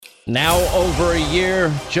Now over a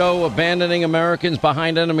year, Joe abandoning Americans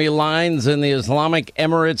behind enemy lines in the Islamic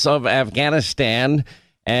Emirates of Afghanistan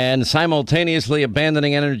and simultaneously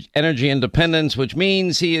abandoning energy independence, which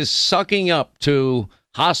means he is sucking up to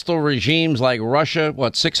hostile regimes like Russia.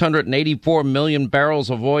 684 million barrels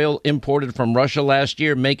of oil imported from Russia last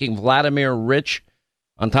year, making Vladimir rich,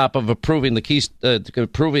 on top of approving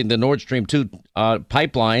the Nord Stream 2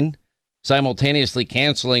 pipeline, simultaneously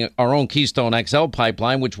canceling our own Keystone XL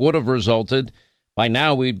pipeline, which would have resulted, by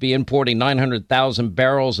now we'd be importing 900,000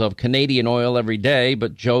 barrels of Canadian oil every day.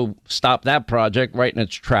 But Joe stopped that project right in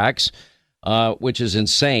its tracks, which is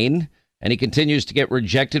insane. And he continues to get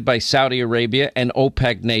rejected by Saudi Arabia and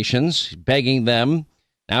OPEC nations, begging them.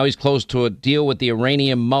 Now he's close to a deal with the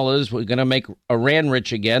Iranian mullahs. We're going to make Iran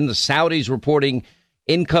rich again. The Saudis reporting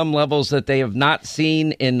income levels that they have not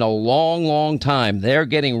seen in a long, long time. They're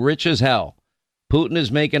getting rich as hell. Putin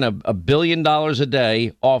is making $1 billion a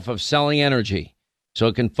day off of selling energy so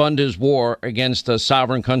it can fund his war against a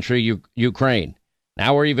sovereign country, Ukraine.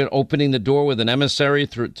 Now we're even opening the door with an emissary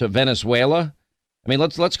to Venezuela. I mean,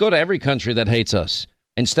 let's go to every country that hates us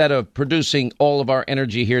instead of producing all of our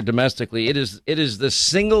energy here domestically. It is the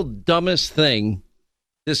single dumbest thing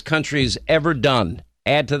this country's ever done.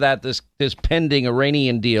 Add to that this pending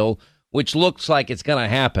Iranian deal, which looks like it's going to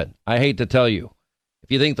happen. I hate to tell you.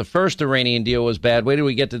 If you think the first Iranian deal was bad, wait till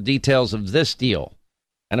we get the details of this deal.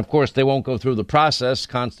 And, of course, they won't go through the process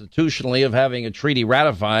constitutionally of having a treaty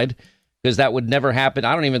ratified, because that would never happen.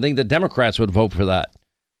 I don't even think the Democrats would vote for that.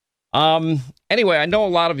 Anyway, I know a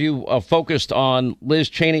lot of you are focused on Liz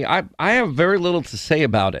Cheney. I have very little to say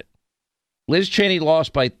about it. Liz Cheney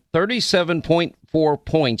lost by 37.4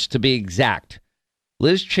 points, to be exact.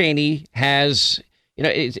 Liz Cheney has,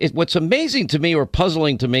 what's amazing to me or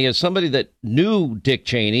puzzling to me as somebody that knew Dick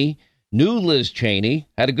Cheney, knew Liz Cheney,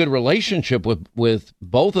 had a good relationship with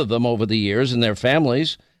both of them over the years and their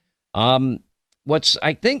families. What's,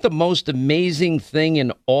 I think, the most amazing thing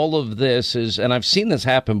in all of this is, and I've seen this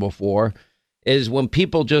happen before, is when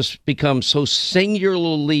people just become so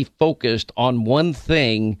singularly focused on one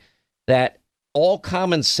thing that all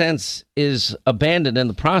common sense is abandoned in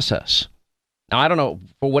the process. Now, I don't know,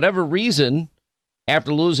 for whatever reason,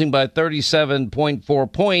 after losing by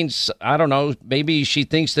 37.4 points, I don't know, maybe she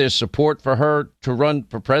thinks there's support for her to run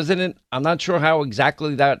for president. I'm not sure how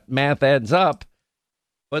exactly that math adds up.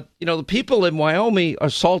 But, the people in Wyoming are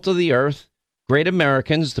salt of the earth, great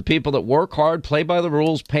Americans, the people that work hard, play by the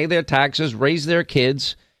rules, pay their taxes, raise their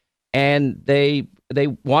kids, and they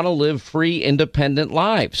want to live free, independent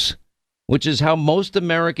lives, which is how most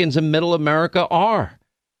Americans in middle America are.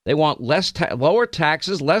 They want lower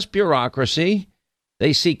taxes, less bureaucracy.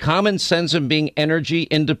 They see common sense in being energy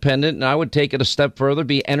independent, and I would take it a step further,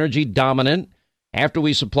 be energy dominant. After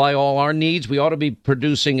we supply all our needs, we ought to be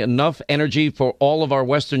producing enough energy for all of our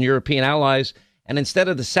Western European allies. And instead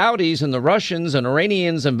of the Saudis and the Russians and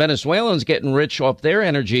Iranians and Venezuelans getting rich off their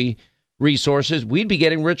energy resources, we'd be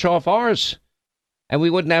getting rich off ours. And we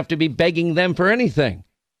wouldn't have to be begging them for anything.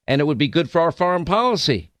 And it would be good for our foreign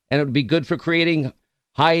policy. And it would be good for creating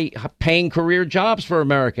high-paying career jobs for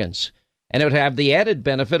Americans. And it would have the added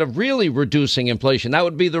benefit of really reducing inflation. That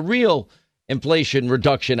would be the real Inflation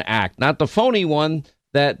Reduction Act, not the phony one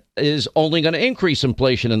that is only going to increase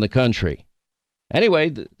inflation in the country. Anyway,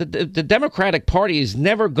 the Democratic Party is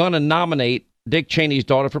never going to nominate Dick Cheney's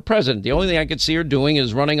daughter for president. The only thing I could see her doing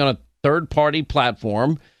is running on a third-party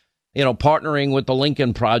platform, partnering with the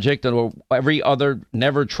Lincoln Project and every other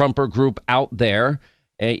never-Trumper group out there.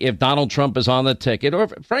 If Donald Trump is on the ticket, or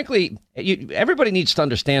frankly, everybody needs to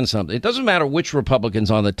understand something. It doesn't matter which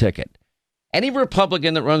Republican's on the ticket. Any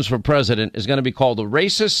Republican that runs for president is going to be called a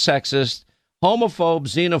racist, sexist, homophobe,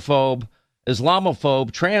 xenophobe,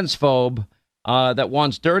 Islamophobe, transphobe, that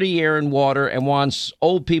wants dirty air and water and wants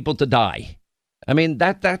old people to die. I mean,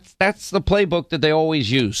 that's the playbook that they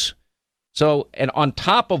always use. So, and on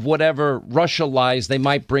top of whatever Russia lies they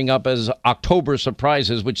might bring up as October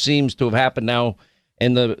surprises, which seems to have happened now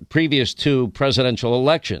in the previous two presidential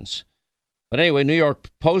elections. But anyway, New York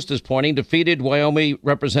Post is pointing, defeated Wyoming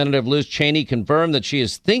Representative Liz Cheney confirmed that she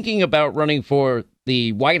is thinking about running for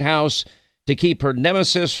the White House to keep her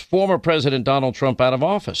nemesis, former President Donald Trump, out of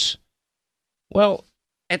office. Well,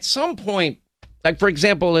 at some point, like, for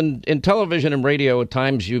example, in television and radio, at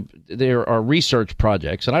times there are research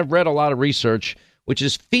projects, and I've read a lot of research, which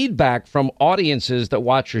is feedback from audiences that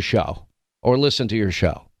watch your show or listen to your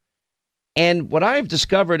show. And what I've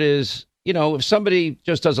discovered is, if somebody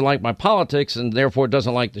just doesn't like my politics and therefore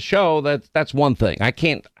doesn't like the show, that's one thing. I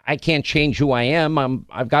can't change who I am.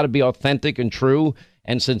 I've got to be authentic and true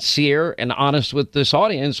and sincere and honest with this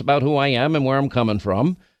audience about who I am and where I'm coming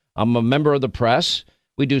from. I'm a member of the press.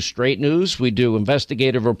 We do straight news. We do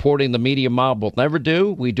investigative reporting the media mob will never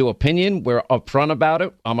do. We do opinion. We're upfront about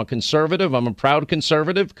it. I'm a conservative. I'm a proud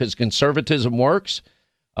conservative because conservatism works.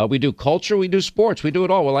 We do culture. We do sports. We do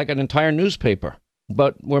it all. We're like an entire newspaper,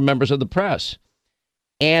 but we're members of the press.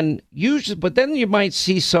 And usually, but then you might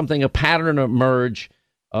see something, a pattern emerge,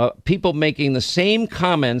 people making the same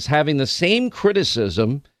comments, having the same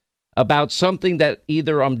criticism about something that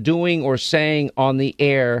either I'm doing or saying on the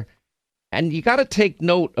air. And you got to take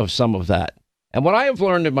note of some of that. And what I have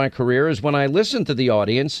learned in my career is when I listen to the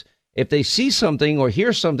audience, if they see something or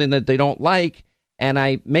hear something that they don't like, and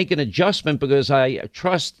I make an adjustment because I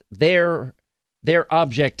trust their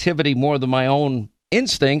objectivity more than my own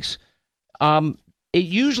instincts, it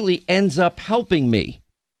usually ends up helping me.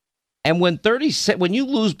 And when you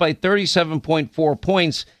lose by 37.4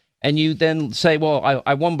 points, and you then say, well,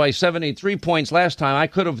 I won by 73 points last time, I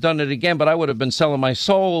could have done it again, but I would have been selling my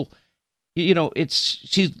soul. You know,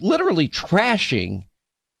 she's literally trashing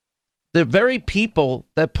the very people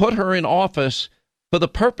that put her in office for the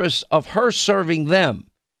purpose of her serving them.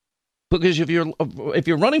 Because if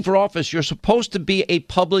you're running for office, you're supposed to be a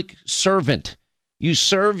public servant. You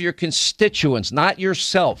serve your constituents, not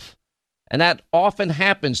yourself. And that often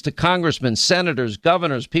happens to congressmen, senators,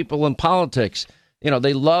 governors, people in politics. You know,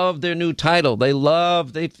 they love their new title. They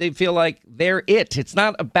feel like they're it. It's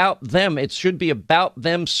not about them. It should be about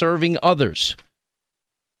them serving others.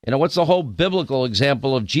 You know, what's the whole biblical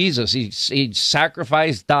example of Jesus? He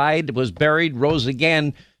sacrificed, died, was buried, rose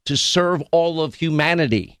again to serve all of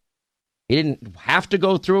humanity. He didn't have to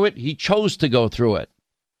go through it. He chose to go through it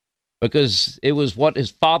because it was what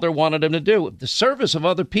his Father wanted him to do. The service of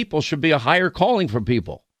other people should be a higher calling for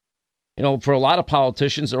people. You know, for a lot of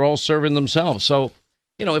politicians, they're all serving themselves. So,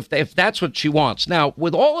 you know, if that's what she wants. Now,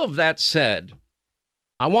 with all of that said,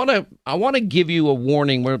 I want to give you a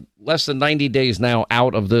warning. We're less than 90 days now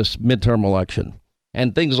out of this midterm election,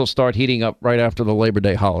 and things will start heating up right after the Labor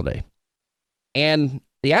Day holiday. And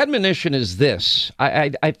the admonition is this.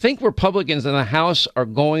 I think Republicans in the House are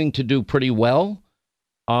going to do pretty well,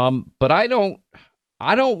 but I don't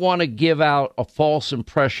want to give out a false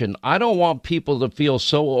impression. I don't want people to feel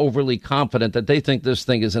so overly confident that they think this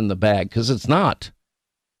thing is in the bag, because it's not.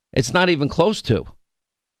 It's not even close to.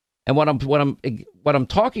 And what I'm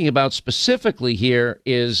talking about specifically here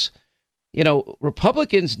is, you know,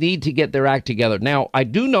 Republicans need to get their act together. Now, I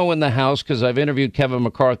do know in the House, because I've interviewed Kevin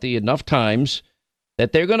McCarthy enough times,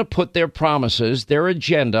 that they're going to put their promises, their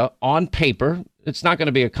agenda on paper. It's not going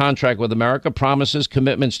to be a contract with America. Promises,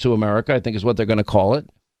 commitments to America, I think is what they're going to call it.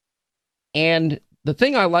 And the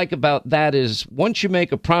thing I like about that is once you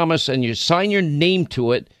make a promise and you sign your name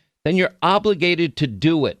to it, then you're obligated to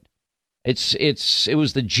do it. It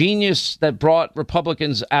was the genius that brought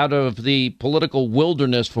Republicans out of the political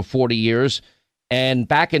wilderness for 40 years and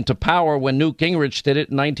back into power when Newt Gingrich did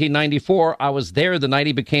it in 1994. I was there the night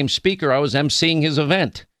he became speaker. I was emceeing his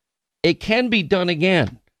event. It can be done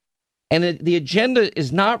again. And the agenda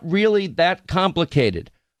is not really that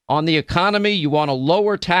complicated. On the economy, you want to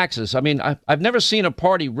lower taxes. I mean, I've never seen a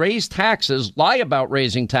party raise taxes, lie about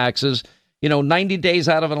raising taxes, 90 days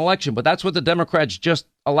out of an election. But that's what the Democrats just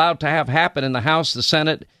allowed to have happen in the House, the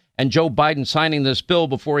Senate, and Joe Biden signing this bill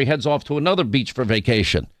before he heads off to another beach for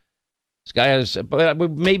vacation. This guy is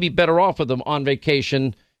maybe better off with him on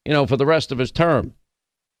vacation, for the rest of his term.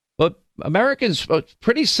 But Americans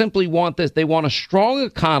pretty simply want this. They want a strong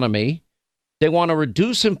economy. They want to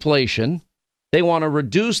reduce inflation. They want to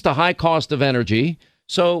reduce the high cost of energy.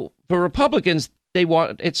 So for Republicans,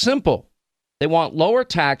 it's simple. They want lower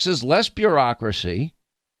taxes, less bureaucracy.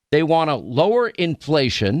 They want to lower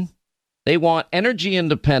inflation. They want energy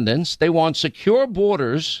independence. They want secure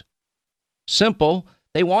borders. Simple.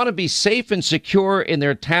 They want to be safe and secure in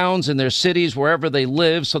their towns, in their cities, wherever they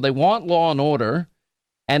live. So they want law and order.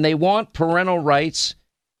 And they want parental rights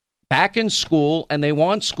back in school. And they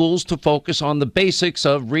want schools to focus on the basics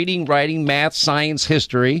of reading, writing, math, science,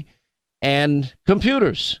 history, and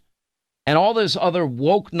computers. And all this other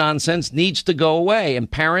woke nonsense needs to go away.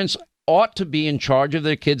 And parents ought to be in charge of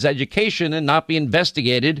their kids' education and not be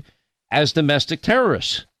investigated as domestic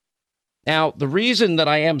terrorists. Now, the reason that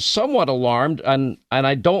I am somewhat alarmed, and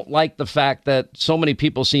I don't like the fact that so many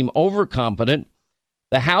people seem overconfident,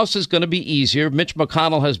 the House is going to be easier. Mitch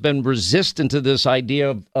McConnell has been resistant to this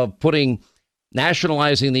idea of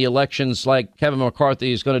nationalizing the elections like Kevin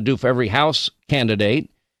McCarthy is going to do for every House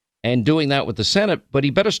candidate and doing that with the Senate. But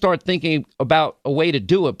he better start thinking about a way to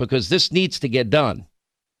do it, because this needs to get done.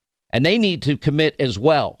 And they need to commit as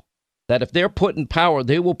well that if they're put in power,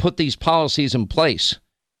 they will put these policies in place.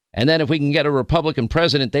 And then if we can get a Republican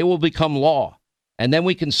president, they will become law. And then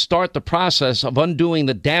we can start the process of undoing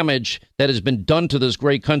the damage that has been done to this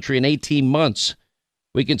great country in 18 months.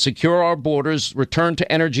 We can secure our borders, return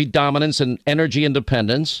to energy dominance and energy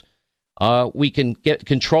independence. We can get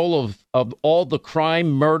control of all the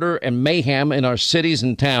crime, murder, and mayhem in our cities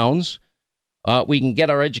and towns. We can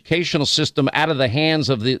get our educational system out of the hands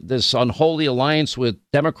of this unholy alliance with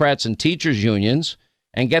Democrats and teachers' unions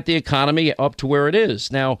and get the economy up to where it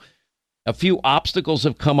is. Now, a few obstacles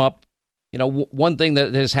have come up. You know, one thing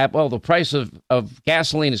that has happened, well, the price of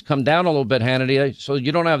gasoline has come down a little bit, Hannity, so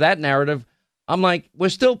you don't have that narrative. I'm like, we're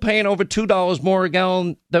still paying over $2 more a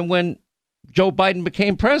gallon than when Joe Biden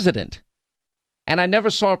became president. And I never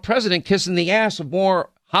saw a president kissing the ass of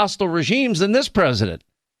more hostile regimes than this president,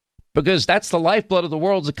 because that's the lifeblood of the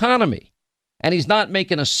world's economy. And he's not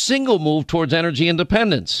making a single move towards energy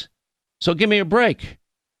independence. So give me a break.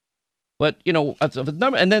 But, you know,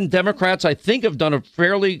 and then Democrats, I think, have done a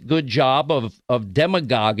fairly good job of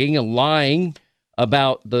demagoguing and lying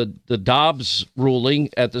about the Dobbs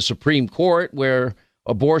ruling at the Supreme Court, where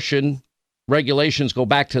abortion regulations go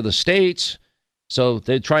back to the states. So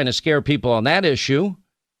they're trying to scare people on that issue.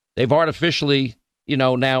 They've artificially, you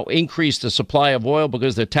know, now increased the supply of oil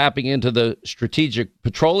because they're tapping into the strategic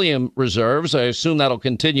petroleum reserves. I assume that'll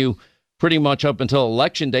continue pretty much up until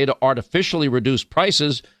Election Day to artificially reduce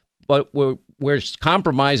prices. But we're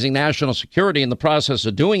compromising national security in the process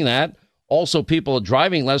of doing that. Also, people are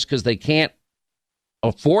driving less because they can't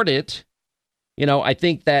afford it. You know, I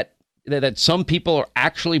think that some people are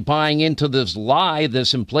actually buying into this lie,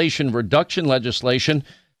 this inflation reduction legislation.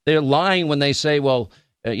 They're lying when they say, well,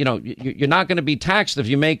 you know, you're not going to be taxed if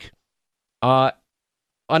you make under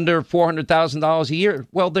 $400,000 a year.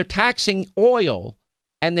 Well, they're taxing oil,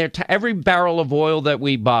 and they're every barrel of oil that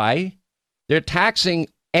we buy. They're taxing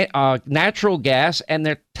natural gas, and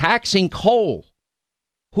they're taxing coal.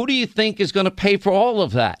 Who do you think is going to pay for all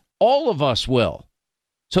of that? All of us will.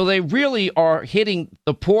 So they really are hitting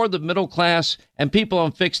the poor, the middle class, and people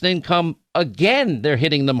on fixed income. Again, they're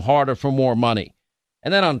hitting them harder for more money.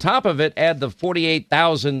 And then on top of it, add the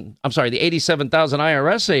 87,000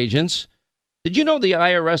 IRS agents. Did you know the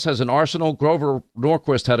IRS has an arsenal? Grover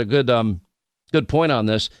Norquist had a good point on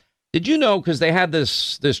this. Did you know, because they had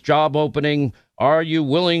this job opening, are you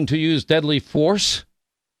willing to use deadly force?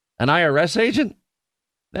 An IRS agent?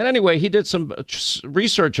 And anyway, he did some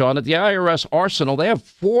research on it. The IRS arsenal, they have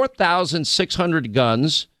 4,600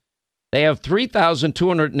 guns. They have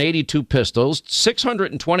 3,282 pistols,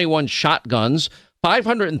 621 shotguns,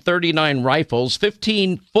 539 rifles,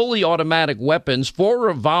 15 fully automatic weapons, 4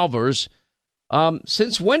 revolvers.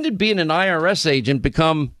 Since when did being an IRS agent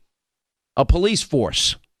become a police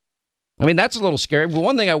force? I mean, that's a little scary. But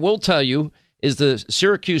one thing I will tell you is the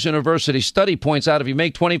Syracuse University study points out if you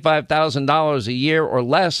make $25,000 a year or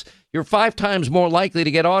less, you're 5 times more likely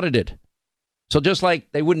to get audited. So just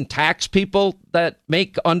like they wouldn't tax people that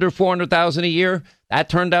make under $400,000 a year, that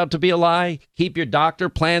turned out to be a lie. Keep your doctor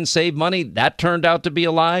plan, save money. That turned out to be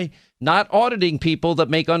a lie. Not auditing people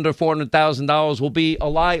that make under $400,000 will be a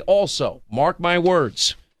lie also. Mark my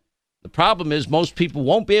words. The problem is most people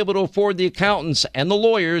won't be able to afford the accountants and the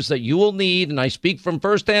lawyers that you will need, and I speak from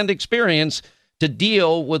firsthand experience, to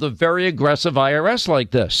deal with a very aggressive IRS like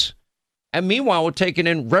this. And meanwhile, we're taking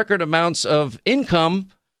in record amounts of income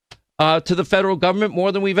to the federal government,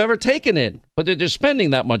 more than we've ever taken in, but they're just spending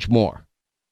that much more.